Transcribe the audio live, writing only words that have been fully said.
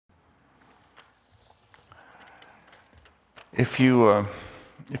If you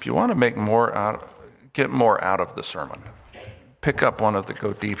want to get more out of the sermon, pick up one of the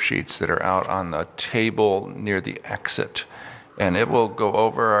Go Deep sheets that are out on the table near the exit, and it will go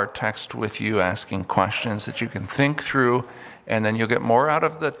over our text with you, asking questions that you can think through, and then you'll get more out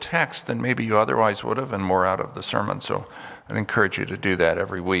of the text than maybe you otherwise would have, and more out of the sermon. So I'd encourage you to do that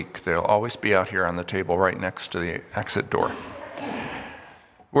every week. They'll always be out here on the table right next to the exit door.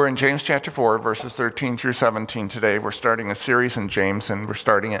 We're in James chapter 4, verses 13 through 17 today. We're starting a series in James, and we're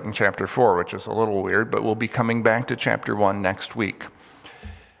starting it in chapter 4, which is a little weird, but we'll be coming back to chapter 1 next week.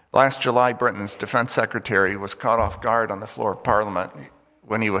 Last July, Britain's defense secretary was caught off guard on the floor of Parliament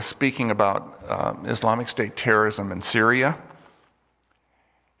when he was speaking about Islamic State terrorism in Syria.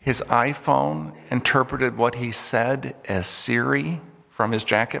 His iPhone interpreted what he said as Siri from his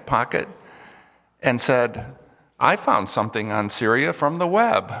jacket pocket and said, "I found something on Syria from the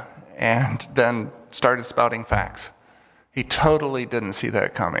web," and then started spouting facts. He totally didn't see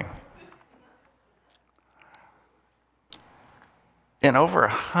that coming. In over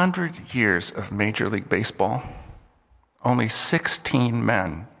 100 years of Major League Baseball, only 16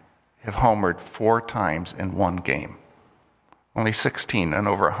 men have homered 4 times in one game. Only 16 in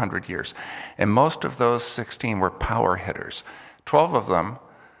over 100 years. And most of those 16 were power hitters. 12 of them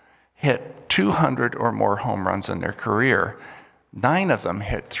hit 200 or more home runs in their career. 9 of them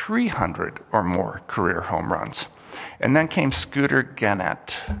hit 300 or more career home runs. And then came Scooter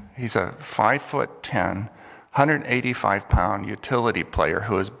Gennett. He's a 5'10", 185-pound utility player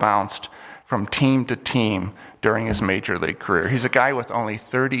who has bounced from team to team during his major league career. He's a guy with only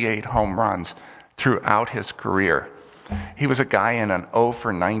 38 home runs throughout his career. He was a guy in an 0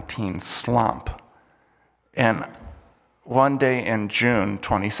 for 19 slump. And one day in June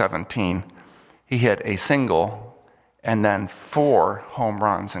 2017, he hit a single and then 4 home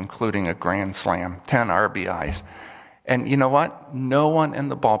runs, including a grand slam, 10 RBIs. And you know what? No one in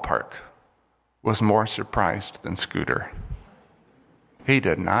the ballpark was more surprised than Scooter. He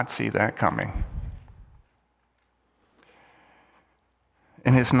did not see that coming.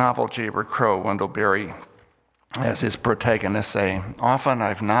 In his novel Jayber Crow, Wendell Berry, as his protagonists say, "Often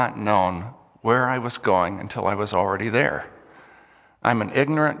I've not known where I was going until I was already there. I'm an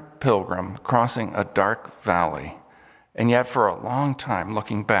ignorant pilgrim crossing a dark valley, and yet for a long time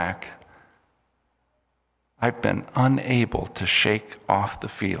looking back, I've been unable to shake off the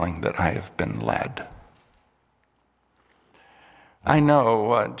feeling that I have been led." I know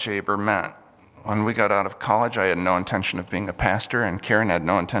what Jayber meant. When we got out of college, I had no intention of being a pastor, and Karen had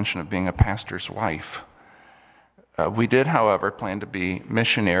no intention of being a pastor's wife. We did, however, plan to be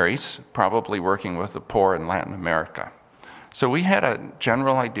missionaries, probably working with the poor in Latin America. So we had a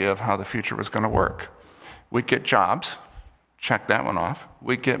general idea of how the future was going to work. We'd get jobs, check that one off.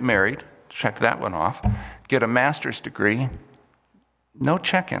 We'd get married, check that one off. Get a master's degree, no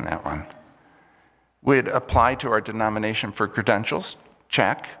check in that one. We'd apply to our denomination for credentials,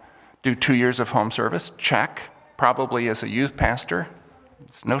 check. Do 2 years of home service, check. Probably as a youth pastor,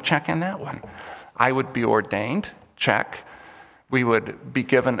 there's no check in that one. I would be ordained, check. We would be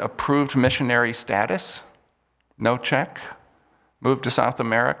given approved missionary status, no check. Move to South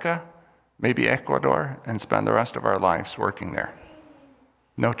America, maybe Ecuador, and spend the rest of our lives working there.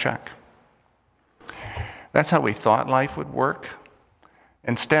 No check. That's how we thought life would work.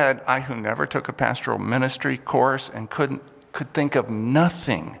 Instead, I, who never took a pastoral ministry course and could think of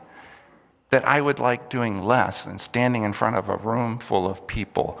nothing that I would like doing less than standing in front of a room full of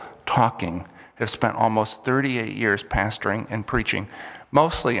people talking, have spent almost 38 years pastoring and preaching,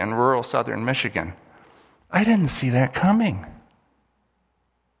 mostly in rural southern Michigan. I didn't see that coming.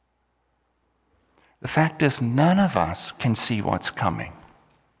 The fact is, none of us can see what's coming.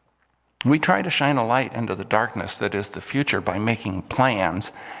 We try to shine a light into the darkness that is the future by making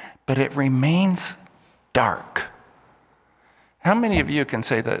plans, but it remains dark. How many of you can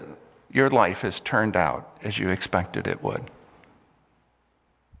say that your life has turned out as you expected it would?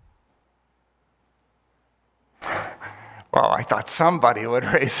 Well, I thought somebody would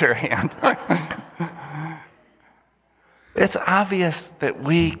raise their hand. It's obvious that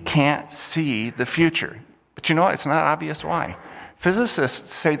we can't see the future. But you know what? It's not obvious why.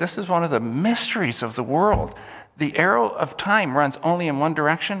 Physicists say this is one of the mysteries of the world. The arrow of time runs only in one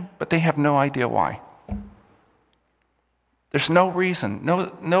direction, but they have no idea why. There's no reason,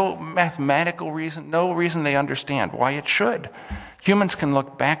 no mathematical reason, no reason they understand why it should. Humans can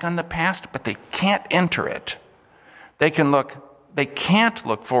look back on the past, but they can't enter it. They can't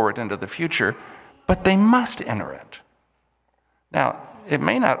look forward into the future, but they must enter it. Now, it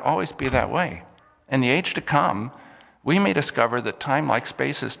may not always be that way. In the age to come, we may discover that time, like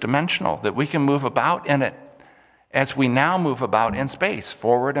space, is dimensional, that we can move about in it as we now move about in space,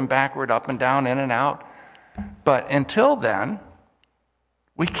 forward and backward, up and down, in and out. But until then,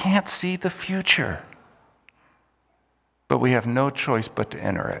 we can't see the future. But we have no choice but to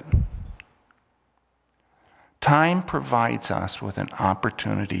enter it. Time provides us with an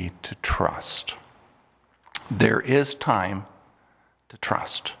opportunity to trust. There is time to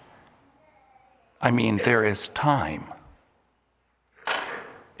trust. I mean, there is time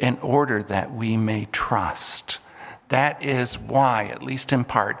in order that we may trust. That is why, at least in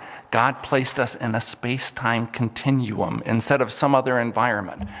part, God placed us in a space-time continuum instead of some other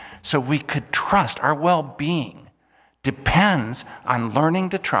environment, so we could trust. Our well-being depends on learning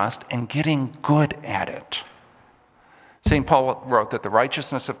to trust and getting good at it. St. Paul wrote that the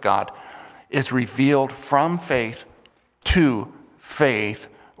righteousness of God is revealed from faith to faith,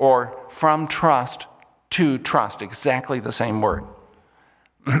 or from trust to trust, exactly the same word.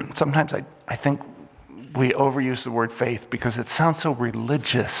 Sometimes I think we overuse the word faith because it sounds so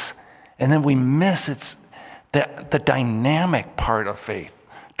religious, and then we miss the dynamic part of faith,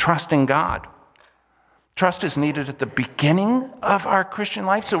 trusting God. Trust is needed at the beginning of our Christian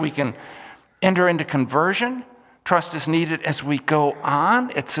life so we can enter into conversion. Trust is needed as we go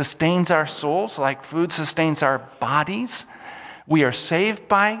on. It sustains our souls like food sustains our bodies. We are saved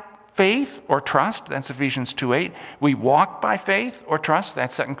by faith or trust. That's Ephesians 2:8. We walk by faith or trust.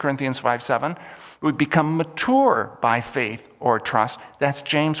 That's 2 Corinthians 5:7. We become mature by faith or trust. That's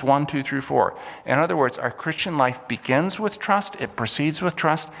James 1:2-4. In other words, our Christian life begins with trust. It proceeds with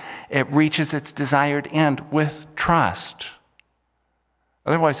trust. It reaches its desired end with trust.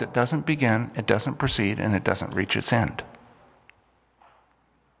 Otherwise, it doesn't begin, it doesn't proceed, and it doesn't reach its end.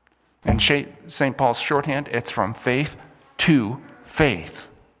 In St. Paul's shorthand, it's from faith to faith.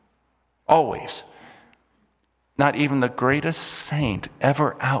 Always. Not even the greatest saint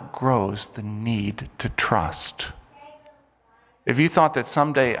ever outgrows the need to trust. If you thought that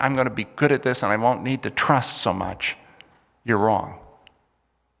someday I'm going to be good at this and I won't need to trust so much, you're wrong.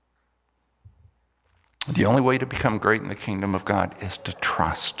 The only way to become great in the kingdom of God is to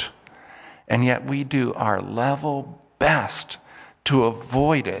trust. And yet we do our level best to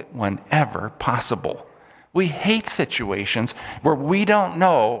avoid it whenever possible. We hate situations where we don't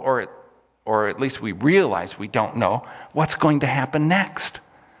know, or at least we realize we don't know, what's going to happen next.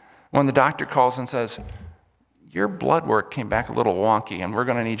 When the doctor calls and says, your blood work came back a little wonky and we're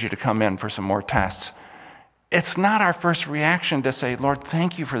going to need you to come in for some more tests, it's not our first reaction to say, Lord,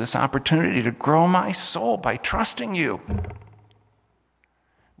 thank you for this opportunity to grow my soul by trusting you.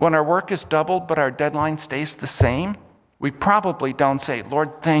 When our work is doubled but our deadline stays the same, we probably don't say,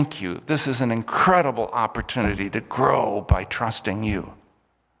 Lord, thank you. This is an incredible opportunity to grow by trusting you.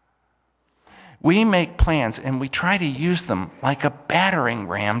 We make plans and we try to use them like a battering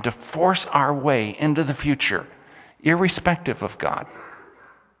ram to force our way into the future, irrespective of God.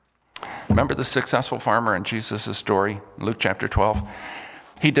 Remember the successful farmer in Jesus' story, Luke chapter 12?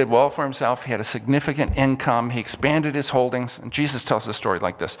 He did well for himself. He had a significant income. He expanded his holdings. And Jesus tells the story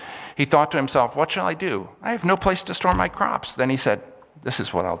like this. He thought to himself, what shall I do? I have no place to store my crops. Then he said, this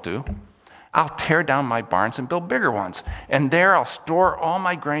is what I'll do. I'll tear down my barns and build bigger ones. And there I'll store all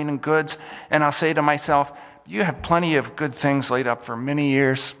my grain and goods. And I'll say to myself, you have plenty of good things laid up for many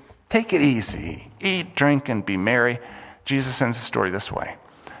years. Take it easy. Eat, drink, and be merry. Jesus ends the story this way.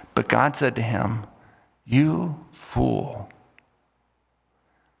 But God said to him, you fool,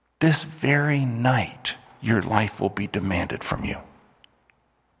 this very night your life will be demanded from you.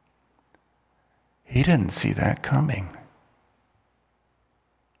 He didn't see that coming.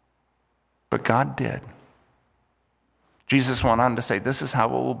 But God did. Jesus went on to say, this is how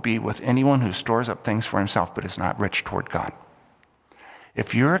it will be with anyone who stores up things for himself but is not rich toward God.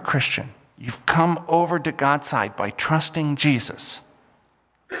 If you're a Christian, you've come over to God's side by trusting Jesus.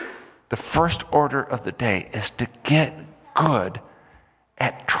 The first order of the day is to get good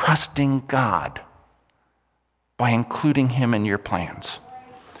at trusting God by including him in your plans.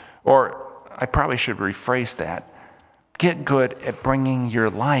 Or I probably should rephrase that. Get good at bringing your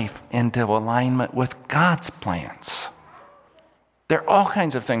life into alignment with God's plans. There are all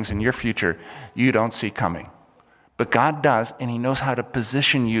kinds of things in your future you don't see coming. But God does, and he knows how to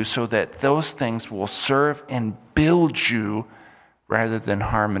position you so that those things will serve and build you rather than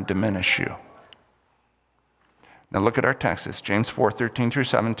harm and diminish you. Now look at our text. It's James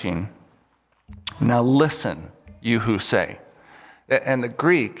 4:13-17. Now listen, you who say. And the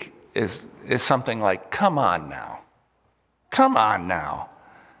Greek is something like, come on now. Come on now.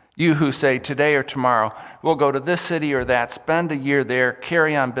 You who say today or tomorrow, we'll go to this city or that, spend a year there,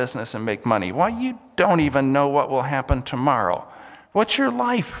 carry on business and make money. Why, you don't even know what will happen tomorrow. What's your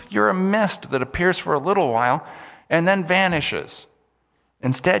life? You're a mist that appears for a little while and then vanishes.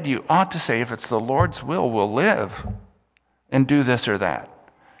 Instead, you ought to say, if it's the Lord's will, we'll live and do this or that.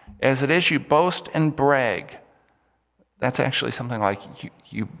 As it is, you boast and brag. That's actually something like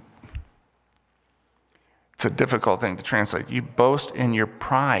you. It's a difficult thing to translate. You boast in your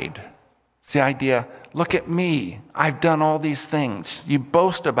pride. It's the idea, look at me. I've done all these things. You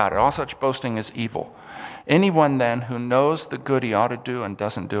boast about it. All such boasting is evil. Anyone then who knows the good he ought to do and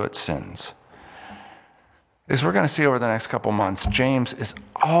doesn't do it sins. As we're going to see over the next couple months, James is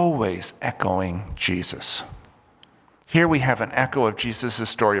always echoing Jesus. Here we have an echo of Jesus'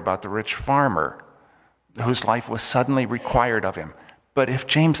 story about the rich farmer whose life was suddenly required of him. But if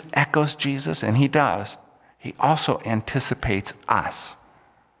James echoes Jesus, and he does, he also anticipates us.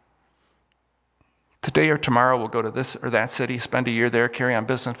 Today or tomorrow we'll go to this or that city, spend a year there, carry on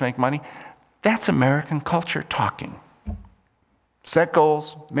business, make money. That's American culture talking. Set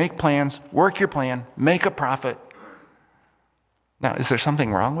goals, make plans, work your plan, make a profit. Now, is there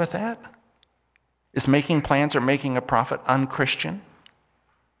something wrong with that? Is making plans or making a profit unchristian?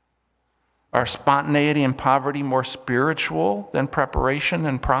 Are spontaneity and poverty more spiritual than preparation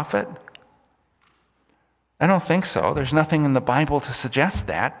and profit? I don't think so. There's nothing in the Bible to suggest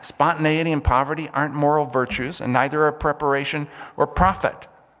that. Spontaneity and poverty aren't moral virtues, and neither are preparation or profit.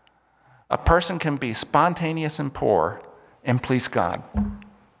 A person can be spontaneous and poor and please God.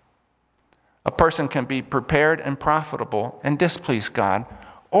 A person can be prepared and profitable and displease God,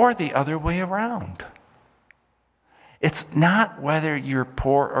 or the other way around. It's not whether you're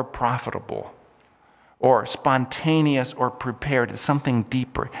poor or profitable, or spontaneous or prepared. It's something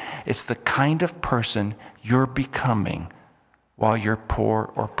deeper. It's the kind of person you're becoming while you're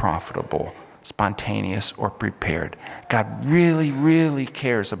poor or profitable, spontaneous or prepared. God really, really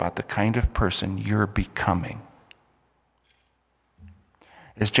cares about the kind of person you're becoming.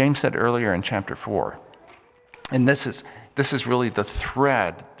 As James said earlier in chapter 4, and this is really the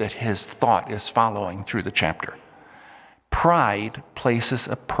thread that his thought is following through the chapter. Pride places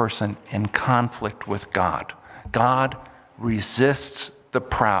a person in conflict with God. God resists the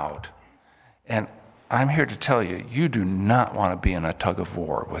proud. And I'm here to tell you, you do not want to be in a tug of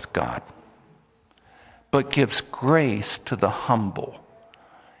war with God, but gives grace to the humble.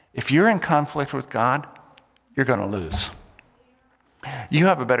 If you're in conflict with God, you're going to lose. You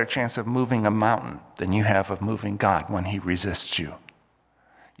have a better chance of moving a mountain than you have of moving God when he resists you.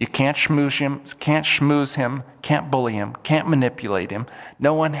 You can't schmooze him, can't bully him, can't manipulate him.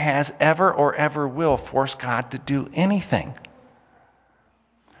 No one has ever or ever will force God to do anything.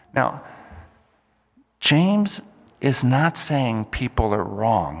 Now, James is not saying people are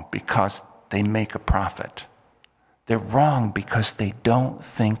wrong because they make a profit. They're wrong because they don't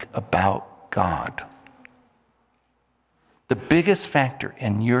think about God. The biggest factor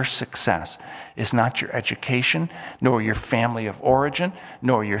in your success is not your education, nor your family of origin,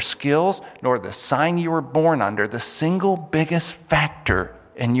 nor your skills, nor the sign you were born under. The single biggest factor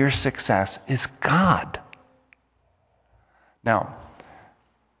in your success is God. Now,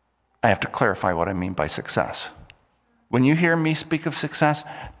 I have to clarify what I mean by success. When you hear me speak of success,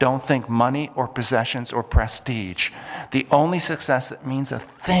 don't think money or possessions or prestige. The only success that means a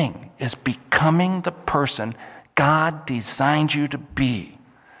thing is becoming the person God designed you to be.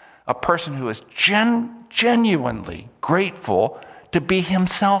 A person who is genuinely grateful to be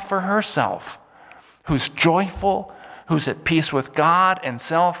himself or herself, who's joyful, who's at peace with God and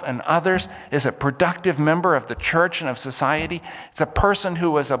self and others, is a productive member of the church and of society. It's a person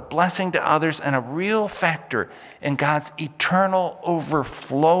who is a blessing to others and a real factor in God's eternal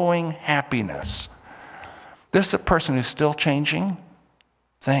overflowing happiness. This is a person who's still changing,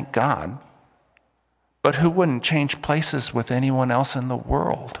 thank God, but who wouldn't change places with anyone else in the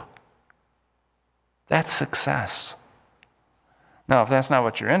world. That's success. Now, if that's not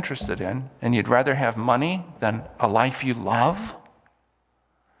what you're interested in, and you'd rather have money than a life you love,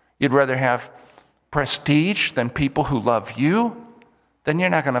 you'd rather have prestige than people who love you, then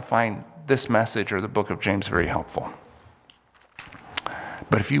you're not going to find this message or the book of James very helpful.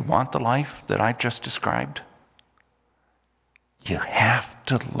 But if you want the life that I've just described, you have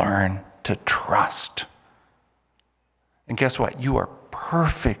to learn to trust. And guess what? You are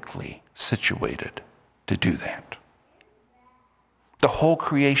perfectly situated to do that. The whole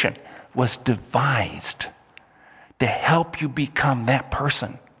creation was devised to help you become that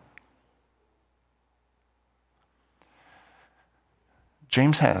person.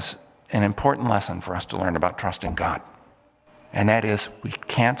 James has an important lesson for us to learn about trusting God. And that is, we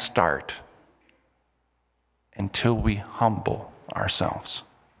can't start until we humble ourselves.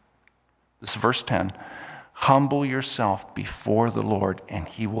 This is verse 10. Humble yourself before the Lord, and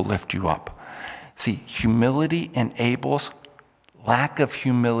he will lift you up. See, humility enables, lack of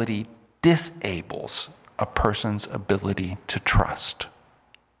humility disables a person's ability to trust.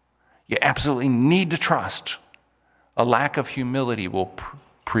 You absolutely need to trust. A lack of humility will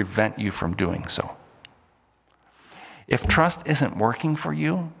prevent you from doing so. If trust isn't working for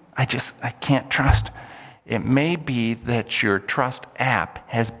you, I can't trust. It may be that your trust app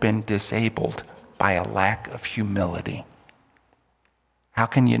has been disabled by a lack of humility. How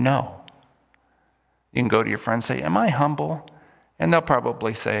can you know? You can go to your friend and say, am I humble? And they'll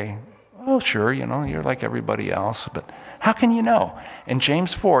probably say, oh, sure, you're like everybody else. But how can you know? In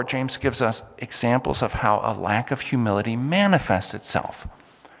James 4, James gives us examples of how a lack of humility manifests itself.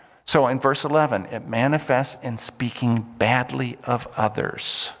 So in verse 11, it manifests in speaking badly of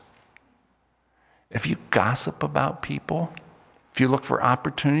others. If you gossip about people, if you look for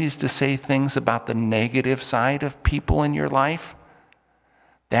opportunities to say things about the negative side of people in your life,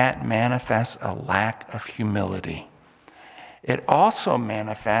 that manifests a lack of humility. It also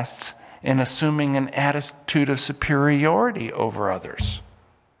manifests in assuming an attitude of superiority over others.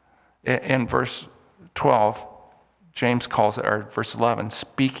 In verse 12, James calls it, or verse 11,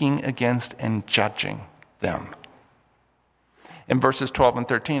 speaking against and judging them. In verses 12 and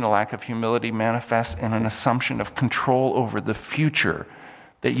 13, a lack of humility manifests in an assumption of control over the future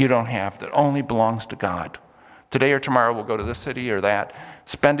that you don't have, that only belongs to God. Today or tomorrow we'll go to this city or that,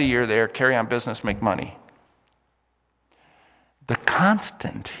 spend a year there, carry on business, make money. The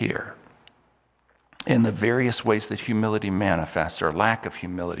constant here in the various ways that humility manifests or lack of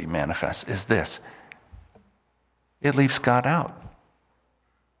humility manifests is this: it leaves God out.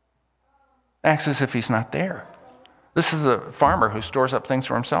 Acts as if he's not there. This is the farmer who stores up things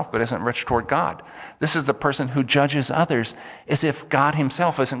for himself but isn't rich toward God. This is the person who judges others as if God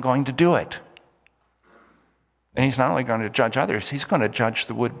himself isn't going to do it. And he's not only going to judge others, he's going to judge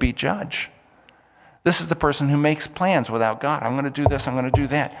the would-be judge. This is the person who makes plans without God. I'm going to do this, I'm going to do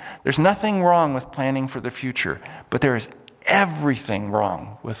that. There's nothing wrong with planning for the future, but there is everything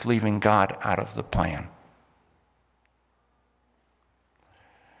wrong with leaving God out of the plan.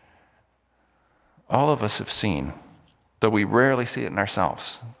 All of us have seen, though we rarely see it in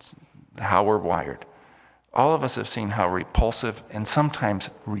ourselves, how we're wired. All of us have seen how repulsive and sometimes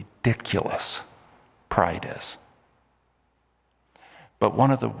ridiculous pride is. But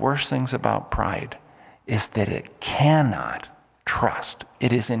one of the worst things about pride is that it cannot trust.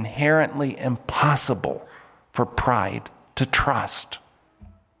 It is inherently impossible for pride to trust.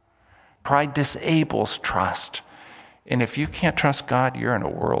 Pride disables trust. And if you can't trust God, you're in a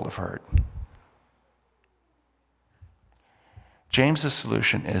world of hurt. James's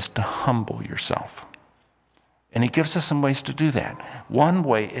solution is to humble yourself. And he gives us some ways to do that. One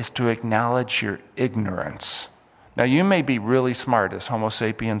way is to acknowledge your ignorance. Now, you may be really smart as Homo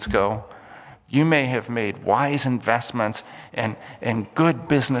sapiens go. You may have made wise investments and good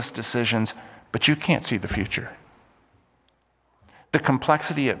business decisions, but you can't see the future. The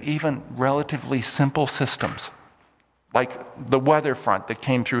complexity of even relatively simple systems, like the weather front that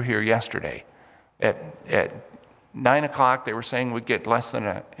came through here yesterday. At 9 o'clock, they were saying we'd get less than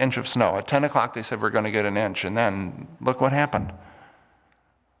an inch of snow. At 10 o'clock, they said we're going to get an inch. And then look what happened.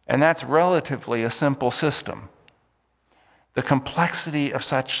 And that's relatively a simple system. The complexity of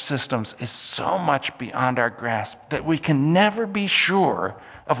such systems is so much beyond our grasp that we can never be sure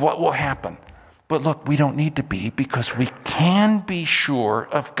of what will happen. But look, we don't need to be, because we can be sure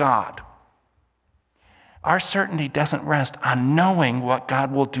of God. Our certainty doesn't rest on knowing what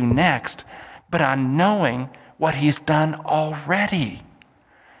God will do next, but on knowing what he's done already.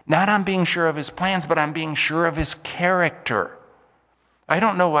 Not on being sure of his plans, but on being sure of his character. I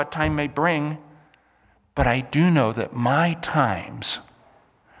don't know what time may bring, but I do know that my times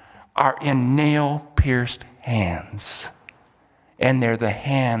are in nail-pierced hands, and they're the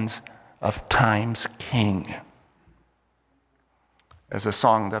hands of time's king. As a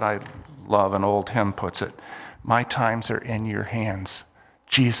song that I love, an old hymn puts it, my times are in your hands,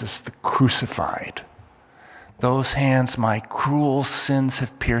 Jesus the crucified. Those hands my cruel sins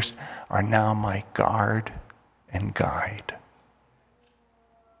have pierced are now my guard and guide.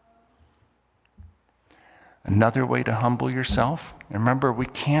 Another way to humble yourself, remember, we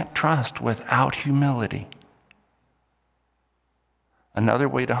can't trust without humility. Another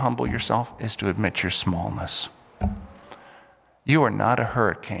way to humble yourself is to admit your smallness. You are not a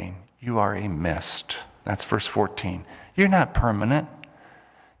hurricane, you are a mist. That's verse 14. You're not permanent.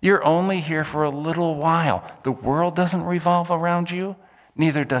 You're only here for a little while. The world doesn't revolve around you,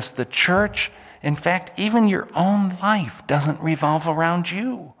 neither does the church. In fact, even your own life doesn't revolve around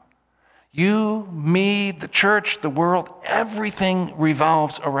you. You, me, the church, the world, everything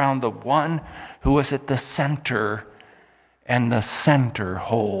revolves around the one who is at the center, and the center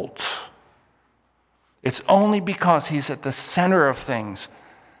holds. It's only because he's at the center of things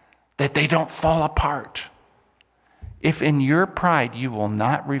that they don't fall apart. If in your pride you will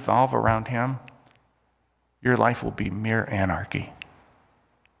not revolve around him, your life will be mere anarchy.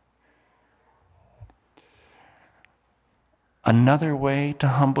 Another way to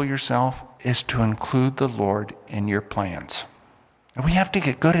humble yourself is to include the Lord in your plans. And we have to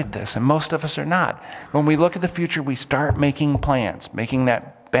get good at this, and most of us are not. When we look at the future, we start making plans, making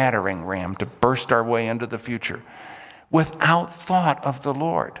that battering ram to burst our way into the future without thought of the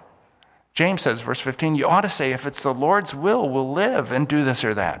Lord. James says, verse 15, you ought to say, if it's the Lord's will, we'll live and do this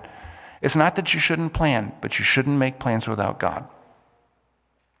or that. It's not that you shouldn't plan, but you shouldn't make plans without God.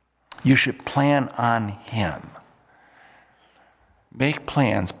 You should plan on him. Make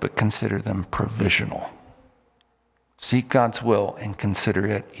plans, but consider them provisional. Seek God's will and consider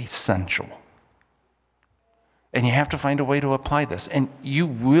it essential. And you have to find a way to apply this. And you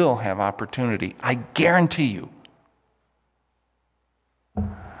will have opportunity. I guarantee you.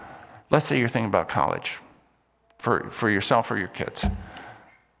 Let's say you're thinking about college for yourself or your kids.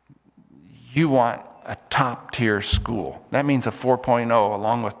 You want a top-tier school. That means a 4.0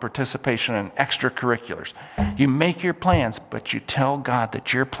 along with participation in extracurriculars. You make your plans, but you tell God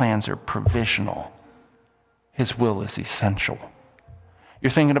that your plans are provisional. His will is essential.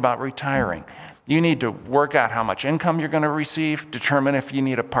 You're thinking about retiring. You need to work out how much income you're going to receive, determine if you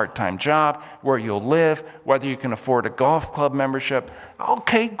need a part-time job, where you'll live, whether you can afford a golf club membership.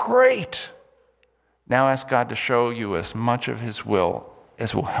 Okay, great. Now ask God to show you as much of his will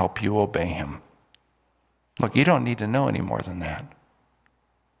as will help you obey him. Look, you don't need to know any more than that.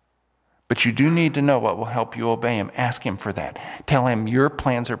 But you do need to know what will help you obey him. Ask him for that. Tell him your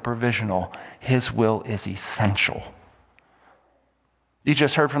plans are provisional. His will is essential. You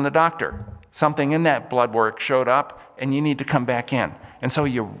just heard from the doctor. Something in that blood work showed up, and you need to come back in. And so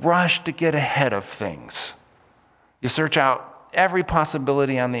you rush to get ahead of things. You search out every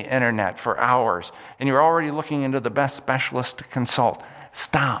possibility on the internet for hours, and you're already looking into the best specialist to consult.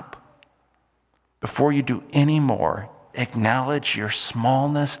 Stop. Before you do any more, acknowledge your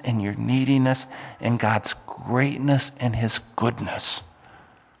smallness and your neediness and God's greatness and his goodness.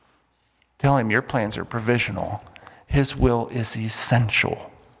 Tell him your plans are provisional. His will is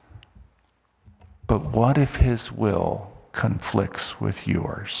essential. But what if his will conflicts with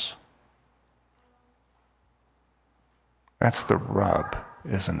yours? That's the rub,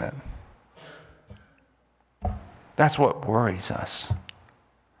 isn't it? That's what worries us.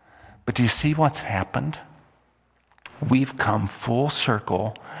 But do you see what's happened? We've come full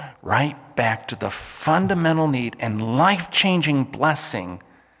circle right back to the fundamental need and life-changing blessing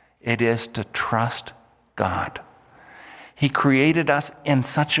it is to trust God. He created us in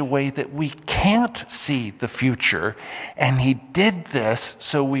such a way that we can't see the future, and he did this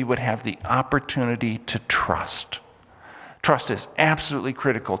so we would have the opportunity to trust. Trust is absolutely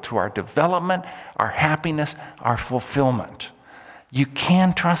critical to our development, our happiness, our fulfillment. You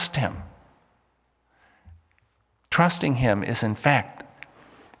can trust him. Trusting him is, in fact,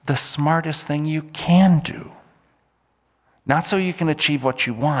 the smartest thing you can do. Not so you can achieve what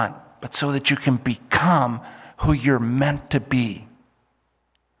you want, but so that you can become who you're meant to be.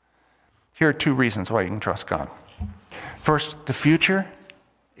 Here are two reasons why you can trust God. First, the future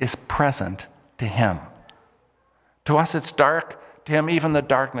is present to him. To us, it's dark. To him, even the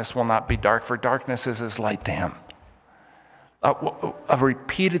darkness will not be dark, for darkness is as light to him. A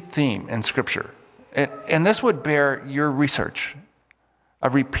repeated theme in Scripture, and this would bear your research. A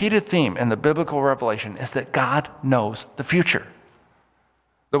repeated theme in the biblical revelation is that God knows the future.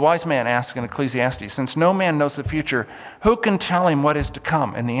 The wise man asks in Ecclesiastes, since no man knows the future, who can tell him what is to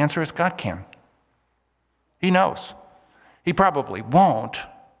come? And the answer is God can. He knows. He probably won't,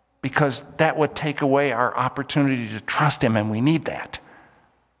 because that would take away our opportunity to trust him, and we need that.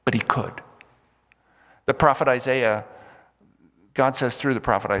 But he could. The prophet Isaiah, God says through the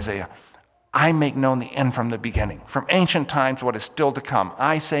prophet Isaiah, I make known the end from the beginning. From ancient times, what is still to come.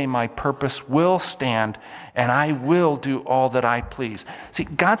 I say my purpose will stand, and I will do all that I please. See,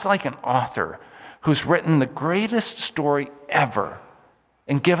 God's like an author who's written the greatest story ever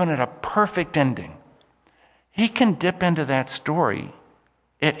and given it a perfect ending. He can dip into that story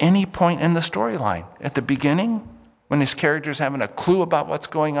at any point in the storyline. At the beginning, when his characters haven't a clue about what's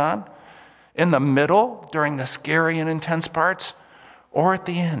going on, in the middle, during the scary and intense parts, or at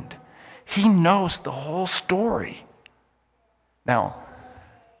the end. He knows the whole story. Now,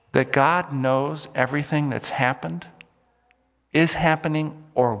 that God knows everything that's happened is happening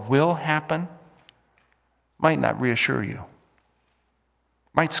or will happen might not reassure you,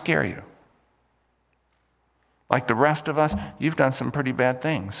 might scare you. Like the rest of us, you've done some pretty bad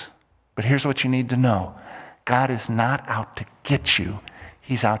things. But here's what you need to know. God is not out to get you.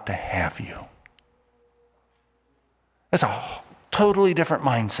 He's out to have you. That's a totally different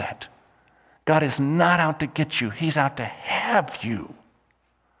mindset. God is not out to get you. He's out to have you.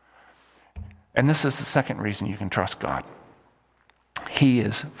 And this is the second reason you can trust God. He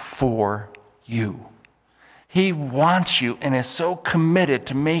is for you. He wants you and is so committed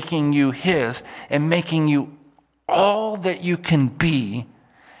to making you his and making you all that you can be.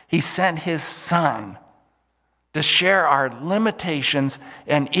 He sent his son to share our limitations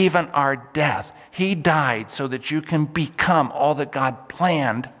and even our death. He died so that you can become all that God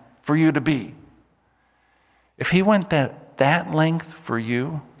planned for you to be. If he went that length for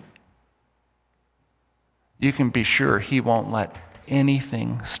you, you can be sure he won't let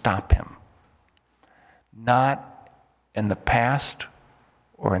anything stop him. Not in the past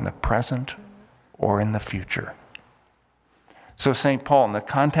or in the present or in the future. So St. Paul, in the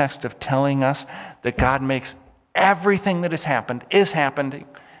context of telling us that God makes everything that has happened, is happening,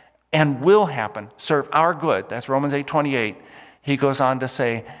 and will happen, serve our good, that's Romans 8:28, he goes on to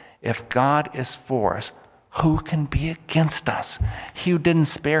say, if God is for us, who can be against us? He who didn't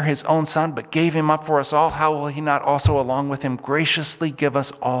spare his own son, but gave him up for us all, how will he not also along with him graciously give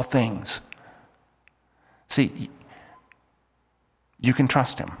us all things? See, you can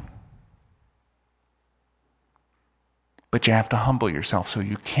trust him. But you have to humble yourself so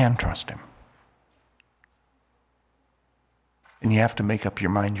you can trust him. And you have to make up your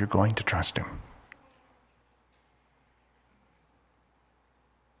mind you're going to trust him.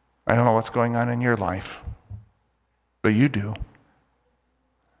 I don't know what's going on in your life, but you do.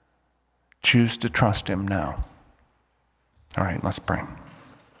 Choose to trust him now. All right, let's pray.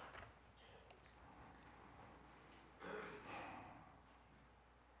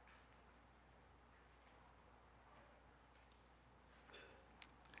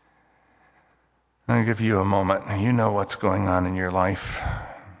 I'll give you a moment. You know what's going on in your life.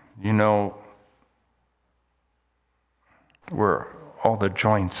 You know where all the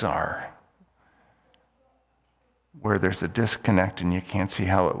joints are, where there's a disconnect and you can't see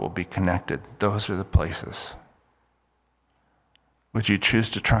how it will be connected. Those are the places. Would you choose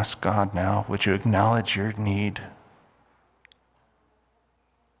to trust God now? Would you acknowledge your need?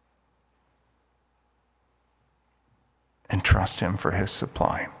 And trust him for his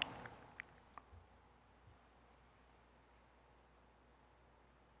supply.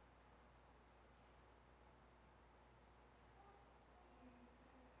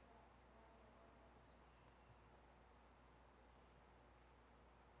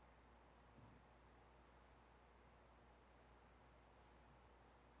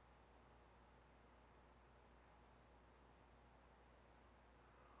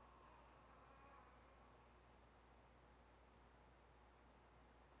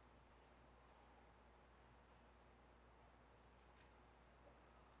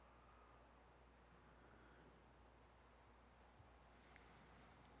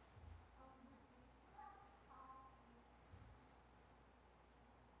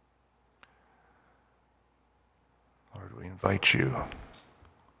 Lord, we invite you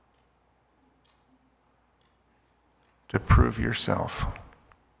to prove yourself.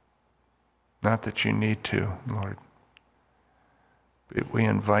 Not that you need to, Lord, but we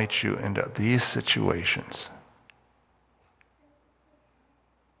invite you into these situations.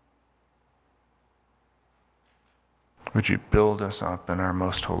 Would you build us up in our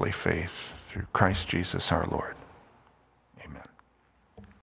most holy faith through Christ Jesus our Lord?